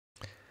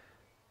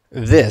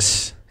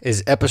This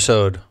is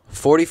episode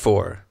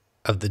 44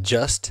 of the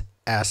Just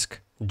Ask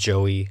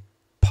Joey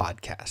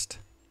podcast.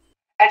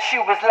 And she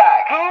was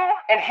like, who?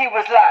 And he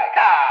was like,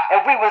 nah.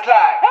 And we was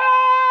like,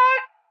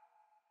 what?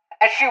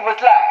 And she was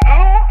like,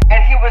 who?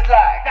 And he was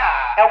like,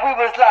 nah. And we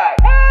was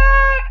like,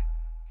 what?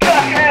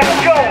 Just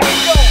ask Joey.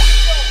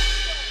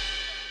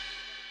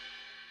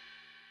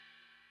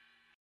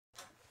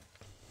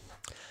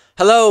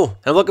 Hello,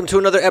 and welcome to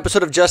another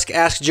episode of Just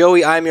Ask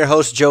Joey. I'm your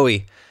host,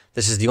 Joey.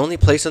 This is the only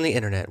place on the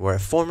internet where a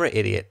former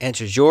idiot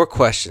answers your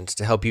questions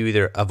to help you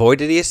either avoid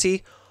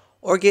idiocy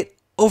or get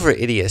over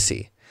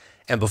idiocy.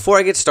 And before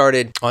I get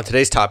started on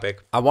today's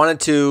topic, I wanted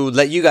to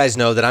let you guys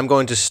know that I'm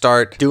going to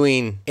start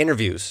doing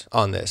interviews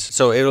on this.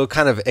 So it'll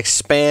kind of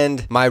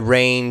expand my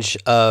range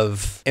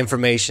of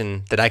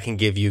information that I can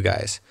give you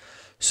guys.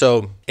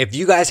 So if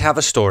you guys have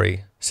a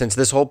story, since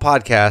this whole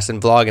podcast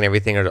and vlog and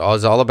everything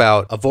is all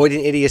about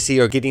avoiding idiocy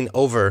or getting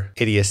over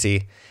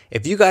idiocy,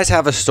 if you guys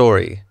have a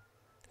story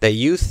that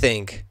you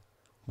think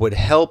would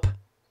help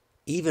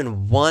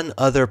even one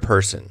other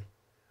person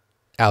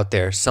out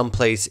there,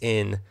 someplace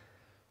in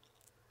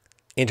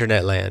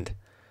internet land,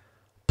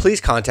 please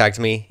contact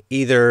me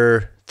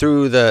either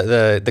through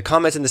the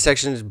comments in the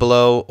sections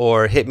below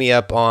or hit me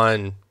up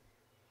on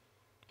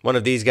one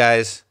of these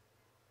guys,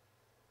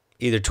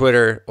 either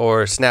Twitter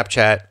or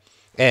Snapchat,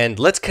 and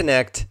let's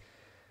connect.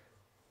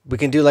 We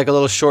can do like a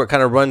little short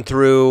kind of run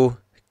through,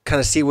 kind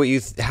of see what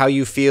how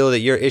you feel that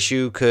your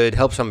issue could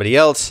help somebody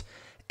else.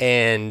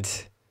 And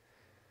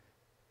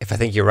if I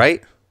think you're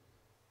right,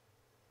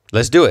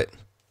 let's do it.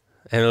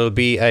 And it'll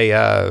be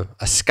a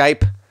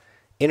Skype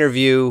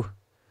interview,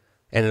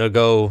 and it'll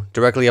go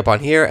directly up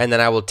on here. And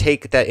then I will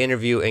take that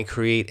interview and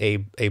create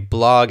a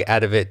blog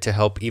out of it to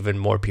help even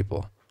more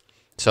people.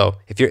 So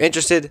if you're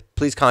interested,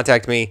 please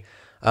contact me.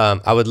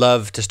 I would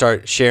love to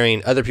start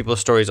sharing other people's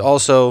stories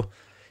also.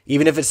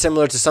 Even if it's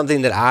similar to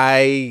something that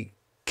I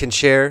can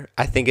share,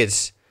 I think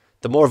it's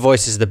the more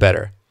voices, the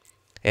better.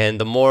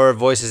 And the more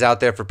voices out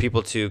there for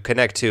people to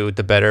connect to,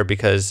 the better,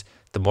 because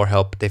the more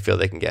help they feel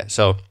they can get.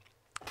 So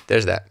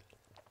there's that.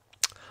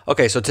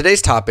 Okay, so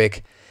today's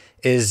topic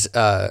is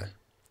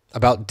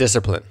about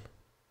discipline.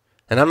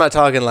 And I'm not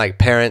talking like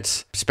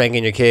parents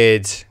spanking your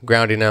kids,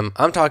 grounding them.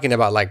 I'm talking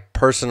about like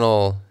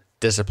personal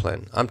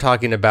discipline. I'm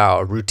talking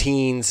about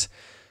routines,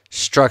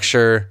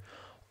 structure,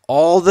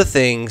 all the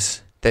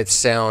things that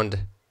sound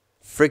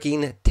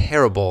freaking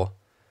terrible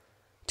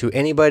to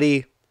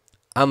anybody,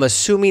 I'm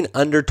assuming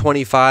under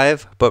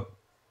 25, but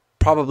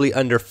probably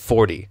under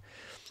 40.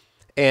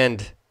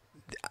 And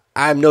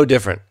I'm no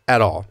different at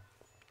all.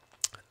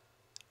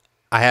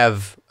 I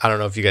don't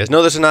know if you guys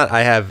know this or not,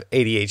 I have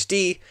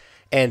ADHD,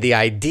 and the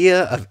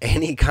idea of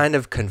any kind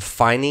of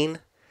confining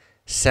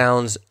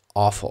sounds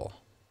awful.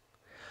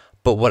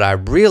 But what I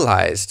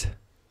realized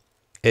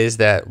is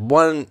that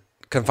one,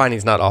 confining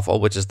is not awful,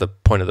 which is the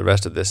point of the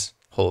rest of this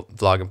whole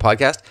vlog and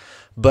podcast.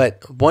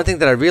 But one thing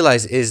that I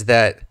realized is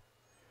that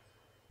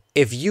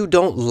if you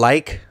don't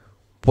like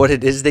what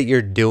it is that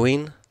you're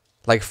doing,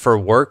 like for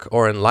work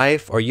or in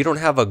life, or you don't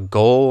have a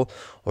goal,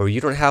 or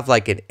you don't have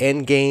like an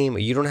end game, or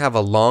you don't have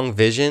a long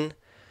vision,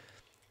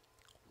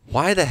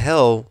 why the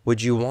hell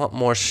would you want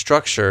more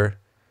structure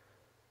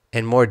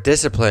and more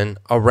discipline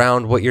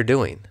around what you're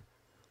doing?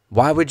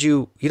 Why would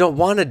you don't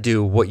want to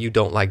do what you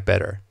don't like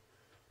better?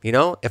 You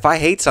know, if I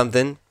hate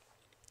something,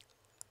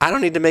 I don't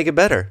need to make it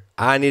better.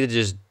 I need to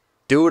just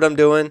do what I'm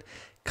doing,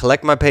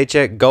 collect my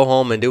paycheck, go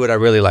home, and do what I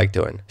really like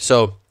doing.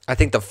 So I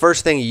think the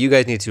first thing you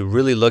guys need to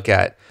really look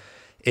at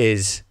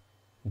is,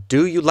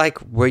 do you like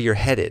where you're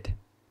headed?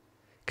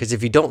 Because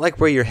if you don't like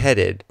where you're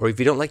headed, or if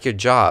you don't like your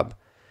job,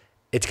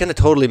 it's going to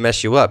totally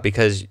mess you up,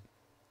 because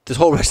this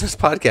whole rest of this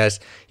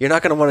podcast, you're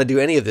not going to want to do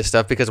any of this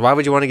stuff, because why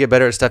would you want to get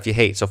better at stuff you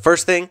hate? So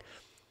first thing,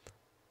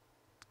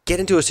 get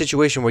into a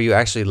situation where you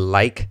actually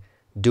like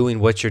doing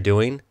what you're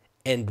doing,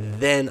 and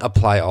then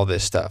apply all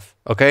this stuff,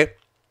 okay?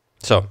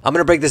 So I'm going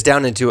to break this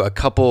down into a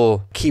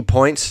couple key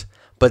points,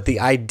 but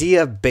the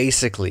idea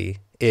basically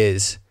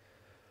is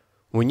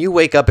when you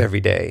wake up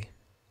every day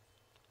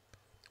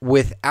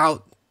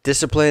without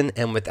discipline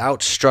and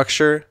without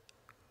structure,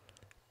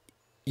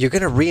 you're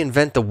going to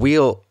reinvent the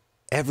wheel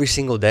every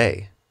single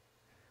day.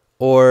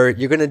 Or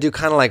you're going to do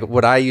kind of like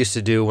what I used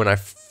to do when I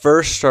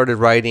first started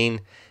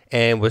writing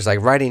and was like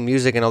writing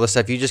music and all this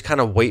stuff. You just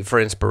kind of wait for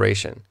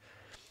inspiration.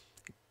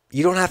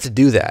 You don't have to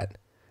do that.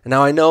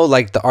 Now, I know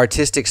like the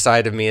artistic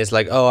side of me is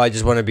like, oh, I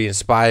just want to be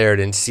inspired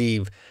and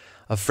see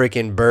a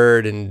freaking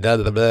bird and blah,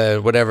 blah, blah,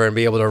 whatever, and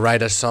be able to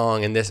write a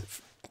song and this.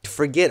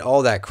 Forget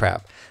all that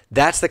crap.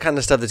 That's the kind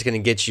of stuff that's going to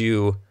get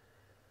you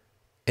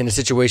in a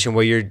situation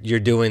where you're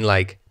doing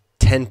like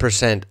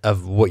 10%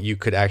 of what you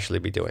could actually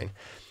be doing.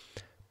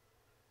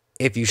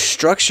 If you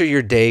structure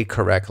your day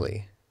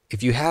correctly,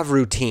 if you have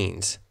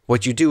routines,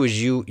 what you do is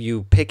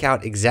you pick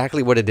out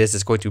exactly what it is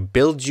that's going to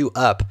build you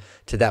up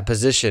to that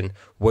position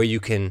where you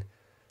can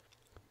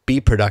be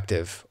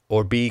productive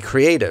or be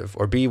creative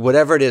or be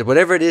whatever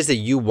it is that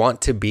you want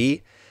to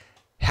be.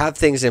 have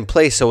things in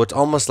place so it's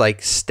almost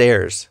like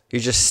stairs.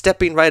 You're just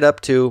stepping right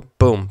up to,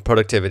 boom,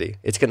 productivity.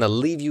 It's going to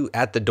leave you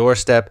at the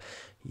doorstep.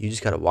 You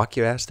just got to walk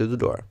your ass through the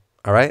door.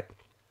 All right?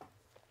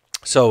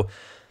 So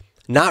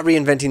not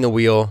reinventing the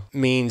wheel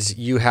means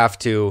you're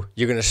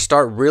going to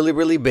start really,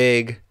 really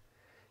big.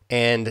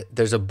 And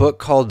there's a book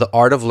called The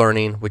Art of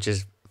Learning, which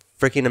is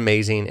freaking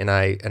amazing. And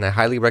I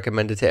highly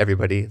recommend it to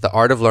everybody. The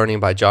Art of Learning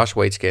by Josh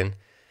Waitzkin.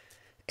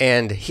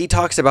 And he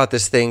talks about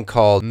this thing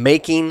called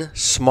making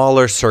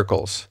smaller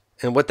circles.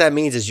 And what that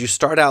means is you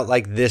start out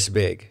like this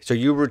big. So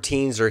your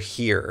routines are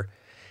here.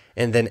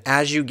 And then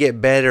as you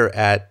get better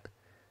at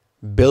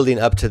building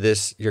up to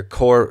this, your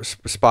core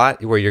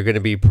spot where you're going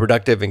to be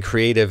productive and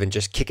creative and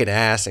just kicking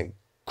ass and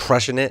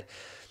crushing it,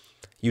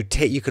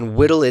 you can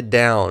whittle it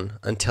down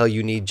until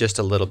you need just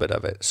a little bit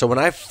of it. So when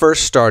I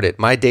first started,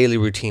 my daily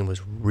routine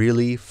was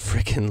really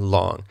freaking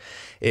long.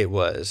 It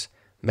was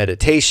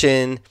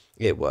meditation,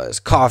 it was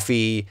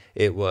coffee,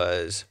 it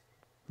was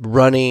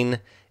running,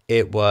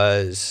 it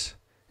was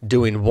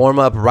doing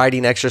warm-up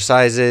writing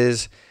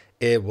exercises,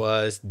 it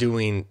was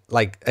doing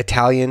like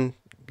Italian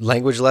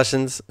language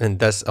lessons, and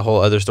that's a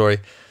whole other story.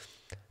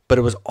 But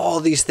it was all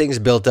these things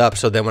built up,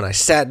 so then when I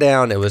sat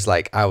down, it was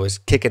like I was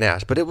kicking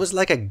ass. But it was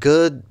like on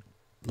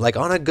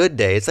a good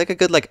day, it's like a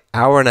good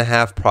hour and a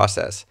half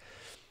process.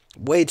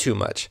 Way too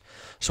much.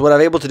 So what I'm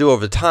able to do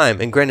over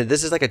time, and granted,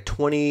 this is like a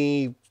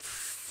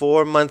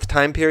 24-month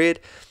time period,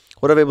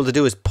 what I'm able to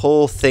do is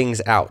pull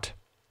things out.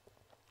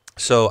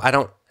 So I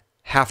don't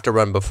have to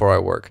run before I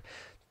work.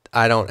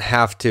 I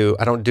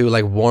don't do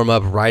like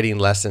warm-up writing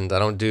lessons. I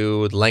don't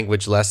do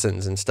language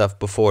lessons and stuff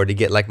before to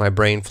get like my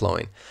brain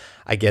flowing.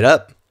 I get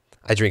up,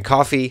 I drink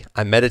coffee,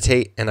 I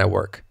meditate, and I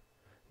work.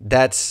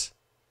 That's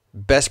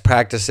best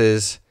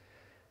practices,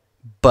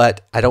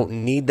 but I don't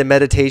need the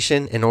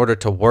meditation in order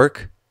to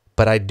work,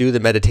 but I do the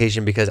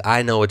meditation because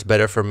I know it's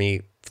better for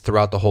me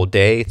throughout the whole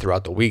day,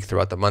 throughout the week,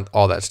 throughout the month,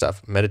 all that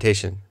stuff.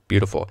 Meditation,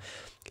 beautiful.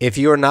 If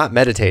you are not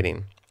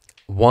meditating,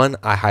 one,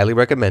 I highly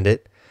recommend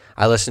it.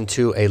 I listen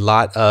to a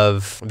lot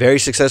of very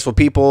successful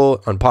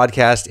people on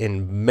podcasts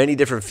in many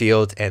different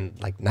fields, and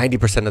like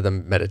 90% of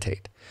them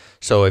meditate.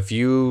 So if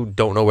you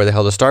don't know where the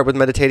hell to start with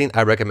meditating,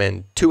 I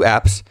recommend 2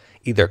 apps,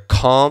 either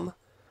Calm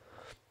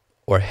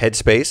or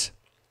Headspace.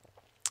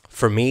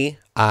 For me,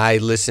 I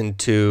listen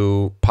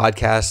to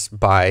podcasts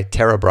by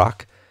Tara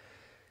Brach,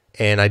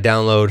 and I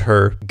download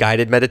her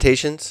guided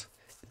meditations.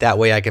 That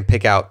way I can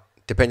pick out,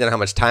 depending on how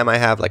much time I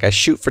have, like I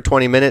shoot for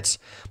 20 minutes,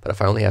 but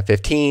if I only have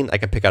 15, I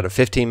can pick out a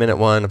 15-minute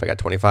one. If I got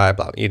 25,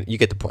 blah, you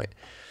get the point.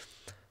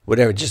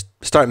 Whatever, just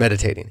start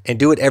meditating and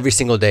do it every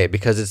single day,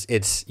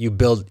 because you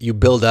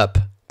build up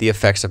the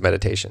effects of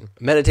meditation.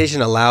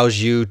 Meditation allows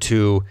you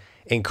to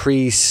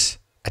increase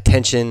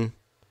attention,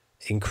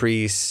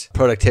 increase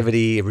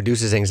productivity, it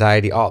reduces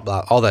anxiety, all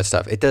that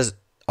stuff. It does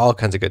all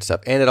kinds of good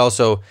stuff. And it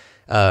also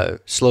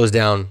slows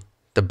down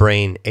the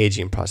brain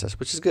aging process,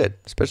 which is good,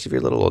 especially if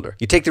you're a little older.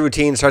 You take the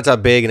routine, starts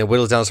out big, and it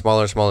whittles down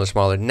smaller and smaller and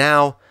smaller.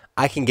 Now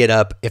I can get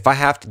up if I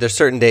have to. There's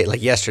certain days,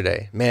 like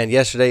yesterday. Man,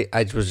 yesterday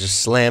I was just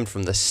slammed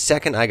from the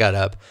second I got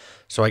up.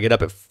 So I get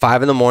up at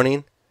 5 in the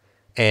morning,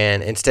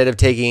 and instead of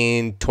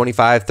taking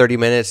 25, 30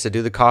 minutes to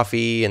do the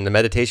coffee and the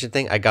meditation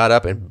thing, I got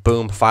up and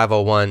boom,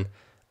 5:01,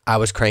 I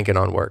was cranking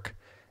on work.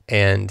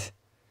 And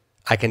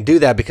I can do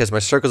that because my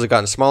circles have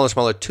gotten smaller and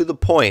smaller, to the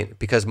point,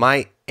 because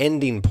my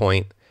ending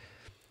point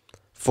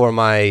for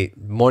my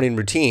morning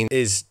routine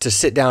is to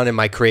sit down in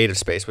my creative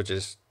space, which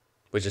is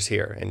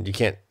here. And you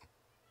can't,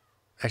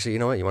 actually, you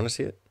know what? You want to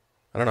see it?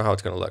 I don't know how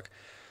it's going to look.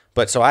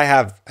 But so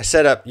I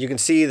set up, you can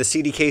see the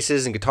CD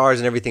cases and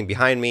guitars and everything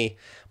behind me,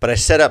 but I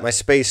set up my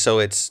space so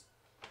it's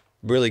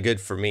really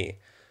good for me.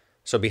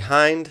 So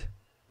behind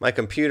my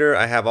computer,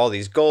 I have all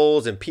these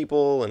goals and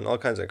people and all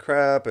kinds of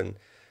crap and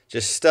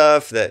just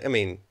stuff that,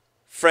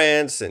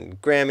 friends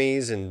and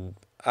Grammys and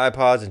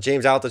iPods and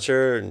James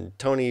Altucher and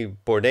Tony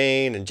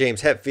Bourdain and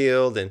James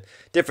Hetfield and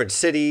different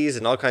cities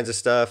and all kinds of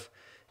stuff.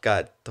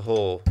 Got the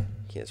whole,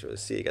 you can't really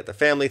see, got the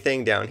family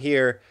thing down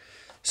here.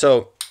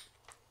 So,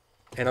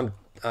 and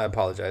I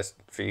apologize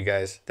for you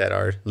guys that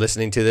are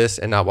listening to this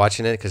and not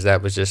watching it, because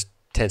that was just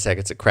 10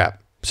 seconds of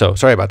crap. So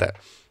sorry about that.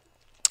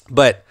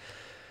 But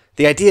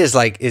the idea is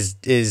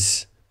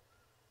is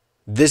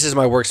this is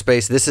my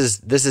workspace. This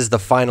is the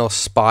final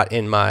spot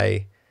in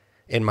my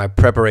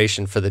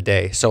preparation for the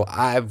day. So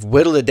I've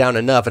whittled it down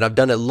enough, and I've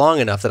done it long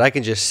enough that I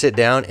can just sit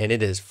down and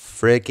it is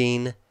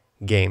freaking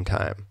game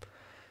time.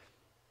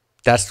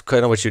 That's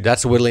kind of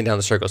that's whittling down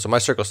the circle. So my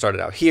circle started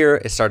out here.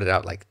 It started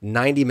out like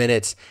 90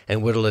 minutes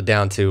and whittled it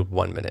down to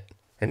 1 minute.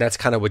 And that's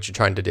kind of what you're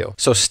trying to do.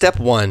 So step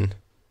 1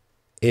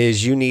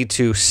 is you need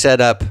to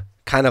set up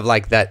kind of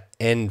like that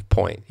end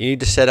point. You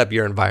need to set up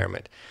your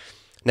environment.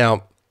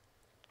 Now,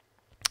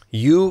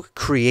 you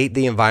create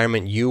the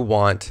environment you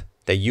want,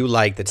 that you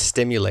like, that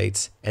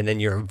stimulates, and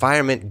then your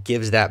environment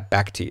gives that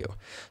back to you.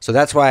 So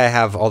that's why I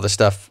have all the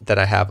stuff that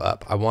I have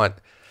up.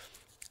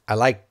 I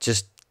like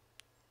just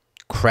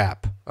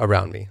crap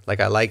around me. Like,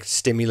 I like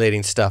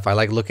stimulating stuff. I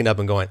like looking up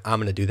and going, I'm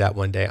going to do that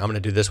one day. I'm going to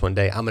do this one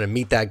day. I'm going to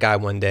meet that guy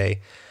one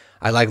day.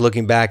 I like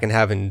looking back and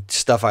having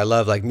stuff I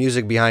love, like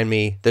music behind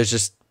me.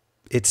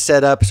 It's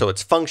set up so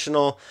it's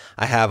functional.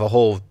 I have a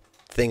whole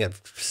thing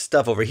of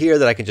stuff over here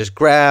that I can just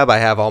grab. I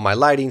have all my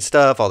lighting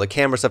stuff, all the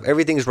camera stuff.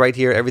 Everything's right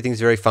here. Everything's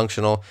very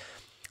functional.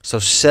 So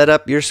set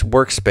up your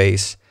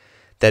workspace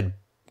that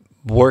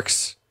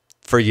works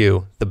for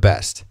you the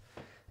best.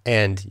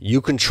 And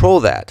you control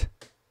that.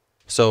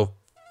 So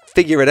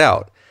figure it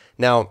out.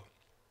 Now,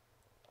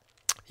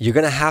 you're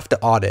going to have to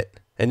audit.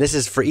 And this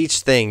is for each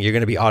thing, you're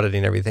going to be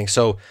auditing everything.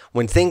 So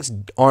when things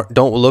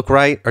don't look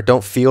right or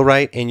don't feel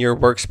right in your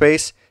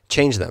workspace,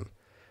 change them.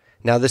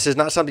 Now, this is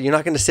not something you're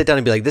not going to sit down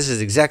and be like, this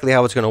is exactly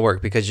how it's going to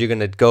work, because you're going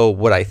to go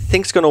what I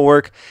think's going to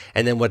work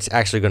and then what's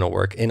actually going to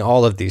work in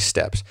all of these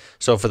steps.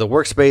 So for the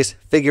workspace,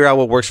 figure out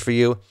what works for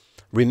you.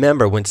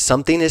 Remember, when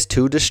something is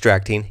too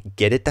distracting,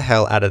 get it the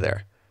hell out of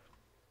there.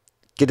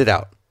 Get it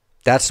out.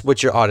 That's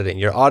what you're auditing.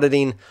 You're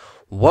auditing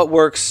what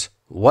works,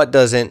 what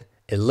doesn't,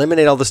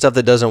 eliminate all the stuff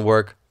that doesn't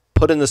work,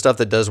 put in the stuff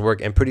that does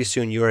work, and pretty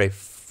soon you're a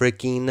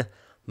freaking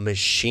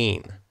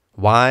machine.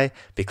 Why?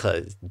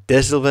 Because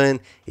discipline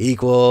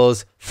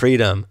equals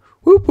freedom.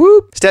 Whoop,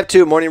 whoop. Step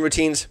 2, morning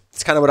routines.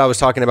 It's kind of what I was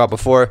talking about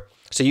before.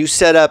 So you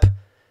set up,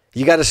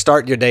 you got to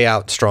start your day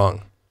out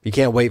strong. You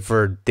can't wait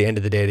for the end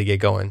of the day to get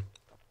going.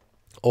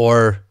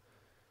 Or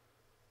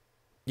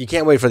you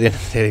can't wait for the end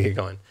of the day to get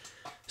going.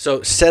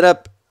 So set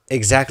up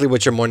exactly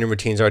what your morning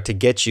routines are to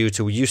get you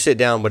to, you sit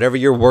down, whatever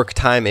your work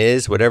time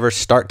is, whatever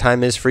start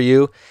time is for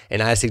you.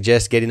 And I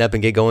suggest getting up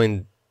and get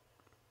going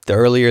the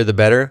earlier the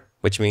better,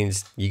 which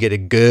means you get a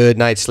good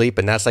night's sleep.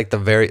 And that's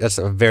that's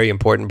a very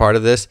important part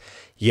of this.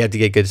 You have to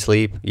get good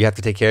sleep. You have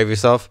to take care of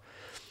yourself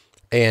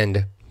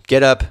and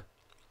get up,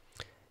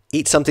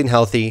 eat something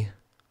healthy.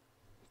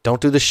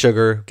 Don't do the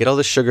sugar. Get all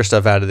the sugar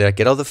stuff out of there.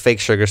 Get all the fake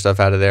sugar stuff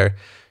out of there.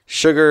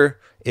 Sugar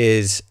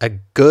is a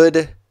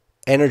good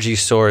energy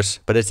source,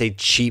 but it's a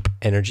cheap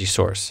energy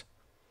source.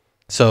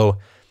 So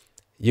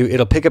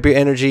it'll pick up your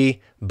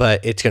energy,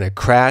 but it's going to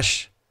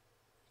crash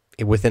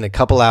within a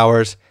couple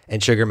hours,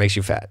 and sugar makes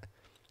you fat.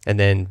 And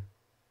then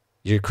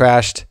you're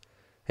crashed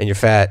and you're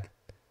fat,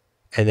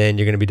 and then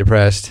you're going to be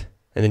depressed,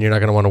 and then you're not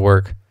going to want to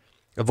work.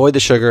 Avoid the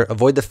sugar.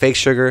 Avoid the fake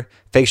sugar.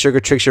 Fake sugar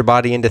tricks your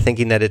body into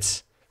thinking that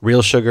it's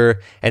real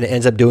sugar, and it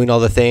ends up doing all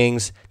the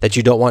things that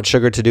you don't want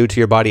sugar to do to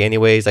your body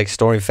anyways, like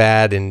storing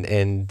fat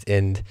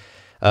and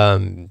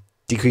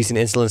decreasing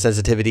insulin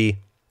sensitivity,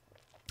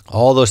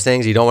 all those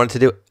things you don't want it to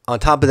do. On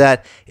top of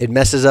that, it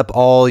messes up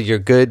all your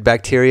good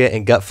bacteria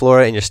and gut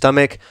flora in your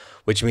stomach,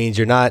 which means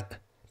you're not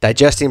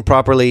digesting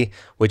properly,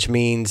 which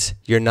means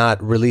you're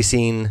not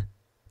releasing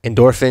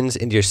endorphins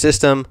into your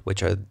system,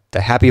 which are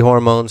the happy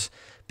hormones,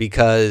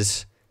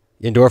 because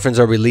endorphins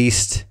are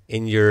released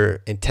in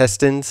your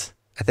intestines,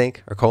 I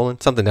think, or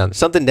colon, something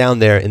down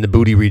there in the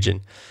booty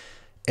region.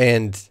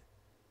 And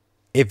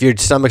if your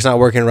stomach's not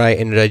working right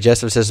and your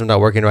digestive system's not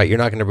working right, you're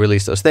not going to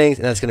release those things,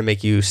 and that's going to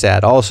make you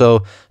sad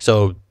also.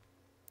 So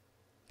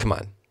come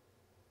on,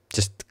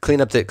 just clean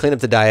up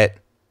the diet,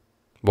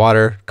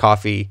 water,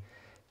 coffee,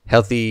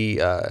 healthy,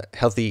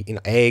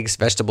 eggs,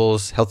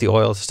 vegetables, healthy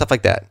oils, stuff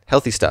like that.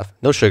 Healthy stuff,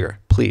 no sugar,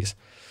 please.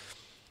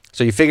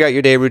 So you figure out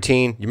your day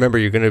routine. You remember,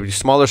 you're going to be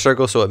smaller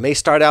circles, so it may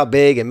start out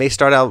big. It may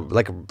start out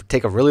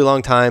take a really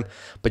long time,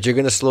 but you're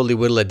going to slowly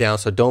whittle it down.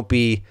 So don't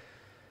be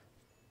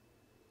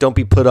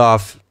put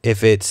off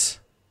if it's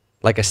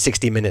like a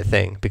 60-minute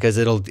thing, because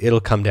it'll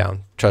come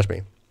down. Trust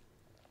me.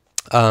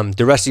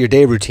 The rest of your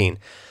day routine.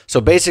 So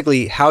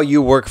basically, how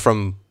you work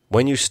from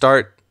when you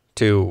start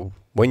to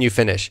when you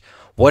finish.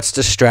 What's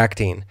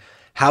distracting?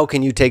 How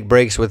can you take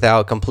breaks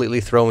without completely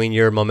throwing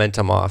your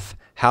momentum off?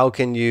 What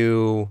can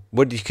you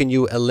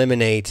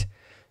eliminate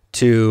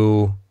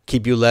to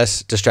keep you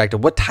less distracted?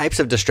 What types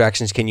of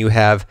distractions can you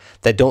have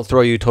that don't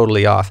throw you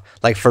totally off?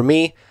 Like for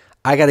me,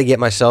 I got to get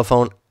my cell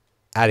phone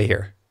out of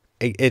here.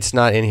 It's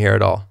not in here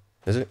at all.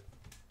 Is it?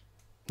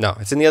 No,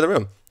 it's in the other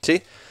room.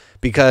 See?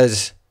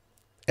 Because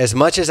as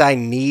much as I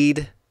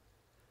need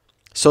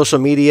social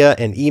media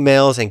and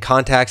emails and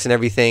contacts and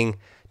everything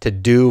to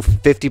do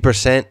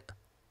 50%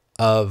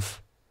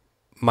 of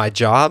my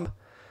job,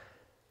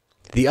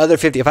 the other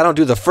 50, if I don't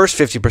do the first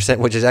 50%,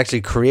 which is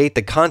actually create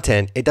the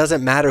content, it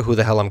doesn't matter who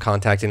the hell I'm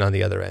contacting on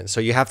the other end.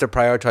 So you have to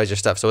prioritize your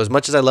stuff. So as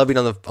much as I love being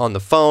on the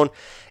phone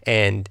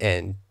and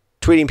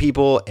tweeting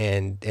people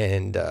and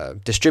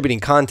distributing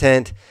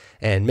content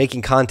and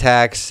making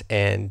contacts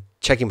and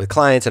checking with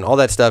clients and all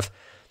that stuff,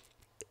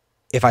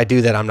 if I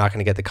do that, I'm not going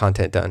to get the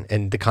content done.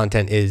 And the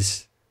content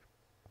is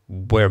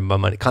where my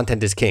money,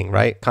 content is king,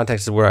 right? Content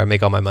is where I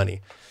make all my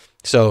money.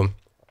 So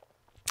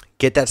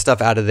get that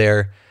stuff out of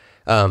there.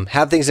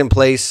 Have things in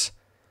place.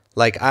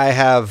 Like I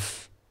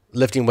have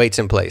lifting weights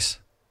in place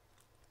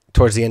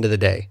towards the end of the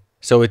day.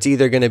 So it's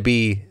either going to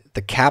be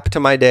the cap to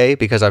my day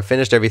because I've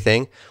finished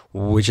everything,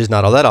 which is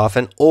not all that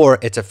often, or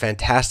it's a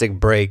fantastic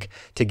break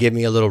to give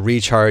me a little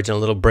recharge and a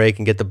little break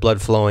and get the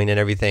blood flowing and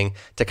everything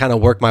to kind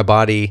of work my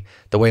body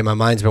the way my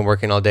mind's been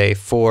working all day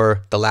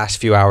for the last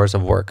few hours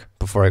of work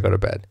before I go to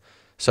bed.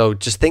 So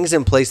just things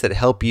in place that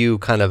help you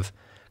kind of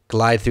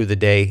glide through the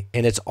day.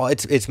 And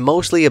it's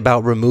mostly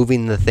about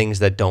removing the things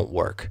that don't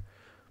work.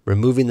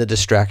 removing the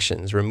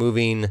distractions,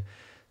 removing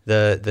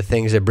the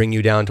things that bring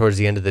you down towards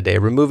the end of the day,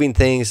 removing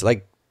things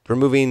like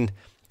removing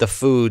the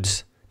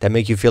foods that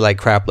make you feel like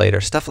crap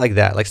later, stuff like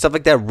that. Like stuff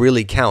like that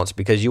really counts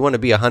because you want to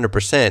be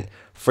 100%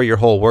 for your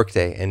whole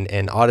workday,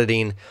 and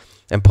auditing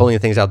and pulling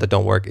things out that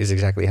don't work is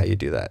exactly how you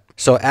do that.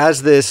 So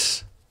as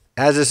this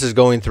is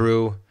going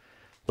through,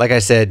 like I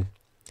said,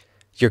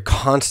 you're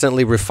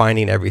constantly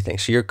refining everything.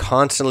 So you're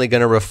constantly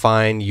going to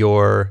refine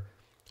your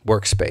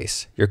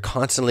workspace. You're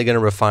constantly going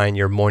to refine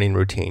your morning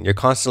routine. You're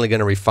constantly going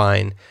to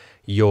refine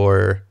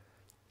your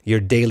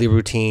daily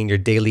routine, your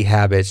daily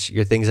habits,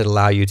 your things that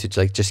allow you to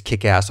like just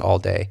kick ass all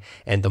day.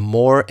 And the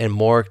more and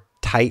more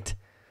tight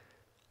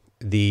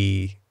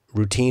the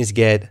routines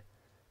get,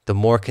 the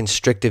more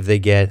constrictive they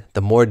get,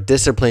 the more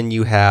discipline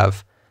you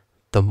have,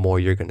 the more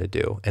you're going to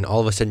do. And all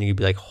of a sudden you'd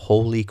be like,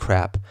 holy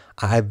crap,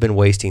 I've been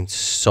wasting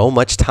so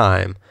much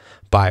time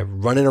by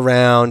running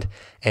around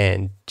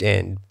and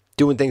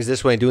doing things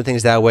this way and doing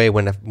things that way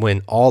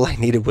when all I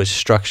needed was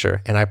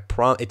structure. And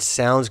it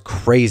sounds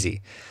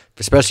crazy,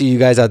 especially you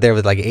guys out there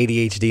with like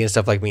ADHD and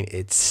stuff like me.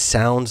 It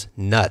sounds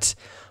nuts,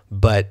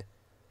 but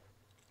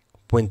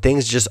when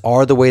things just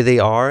are the way they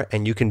are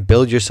and you can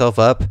build yourself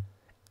up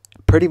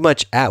pretty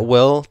much at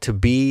will to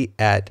be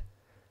at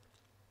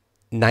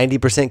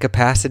 90%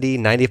 capacity,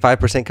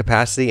 95%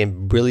 capacity,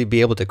 and really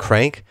be able to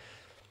crank,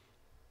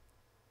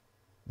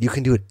 you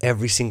can do it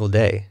every single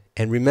day.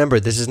 And remember,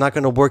 this is not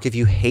going to work if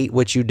you hate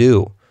what you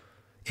do.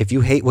 If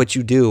you hate what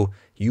you do,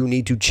 you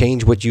need to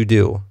change what you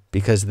do,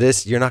 because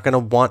you're not going to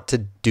want to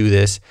do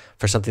this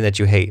for something that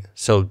you hate.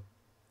 So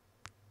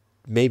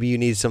maybe you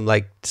need some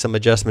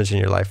adjustments in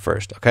your life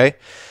first. Okay.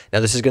 Now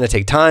this is going to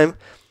take time.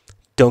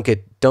 Don't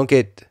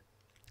get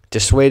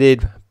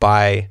dissuaded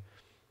by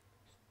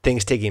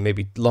things taking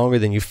maybe longer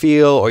than you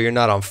feel, or you're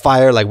not on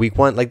fire like week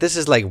one. Like this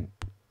is like,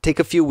 take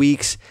a few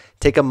weeks,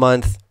 take a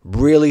month,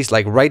 really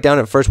like write down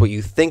at first what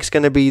you think's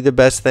going to be the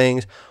best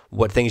things,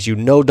 what things you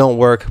know don't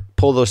work,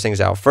 pull those things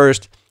out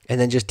first,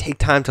 and then just take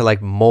time to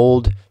like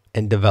mold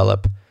and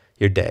develop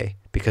your day.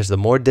 Because the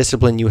more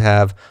discipline you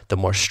have, the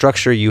more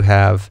structure you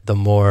have, the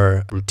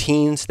more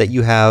routines that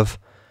you have,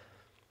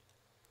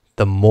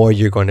 the more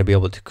you're going to be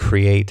able to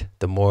create,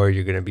 the more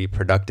you're going to be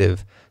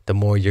productive, the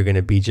more you're going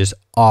to be just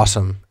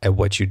awesome at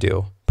what you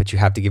do. But you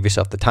have to give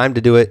yourself the time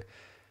to do it.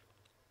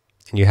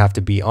 And you have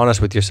to be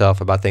honest with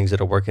yourself about things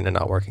that are working and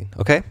not working.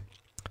 Okay?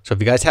 So if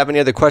you guys have any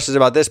other questions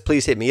about this,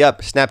 please hit me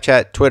up,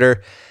 Snapchat,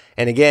 Twitter.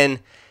 And again,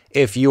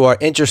 if you are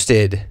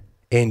interested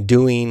in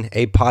doing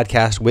a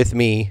podcast with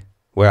me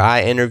where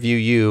I interview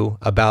you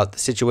about the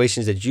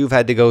situations that you've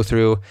had to go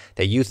through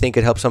that you think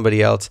could help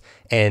somebody else,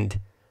 and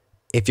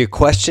if you're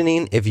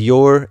questioning if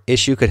your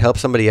issue could help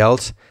somebody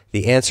else,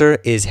 the answer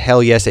is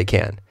hell yes, it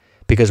can.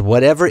 Because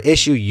whatever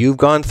issue you've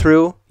gone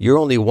through, you're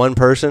only one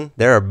person.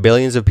 There are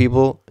billions of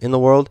people in the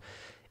world.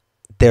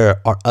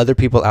 There are other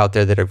people out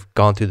there that have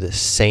gone through the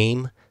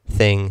same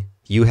thing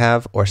you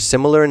have, or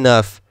similar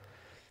enough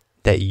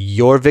that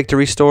your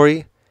victory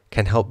story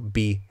can help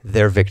be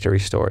their victory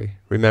story.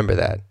 Remember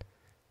that.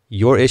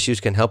 Your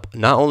issues can help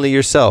not only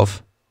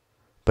yourself,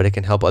 but it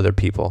can help other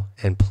people.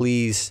 And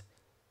please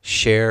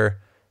share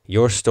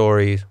your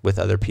story with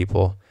other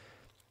people.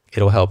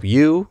 It'll help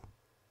you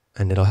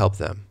and it'll help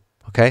them.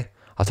 Okay?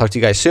 I'll talk to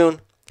you guys soon.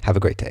 Have a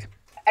great day.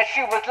 And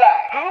she was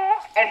like,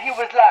 and he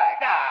was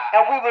like,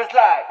 and we was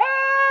like,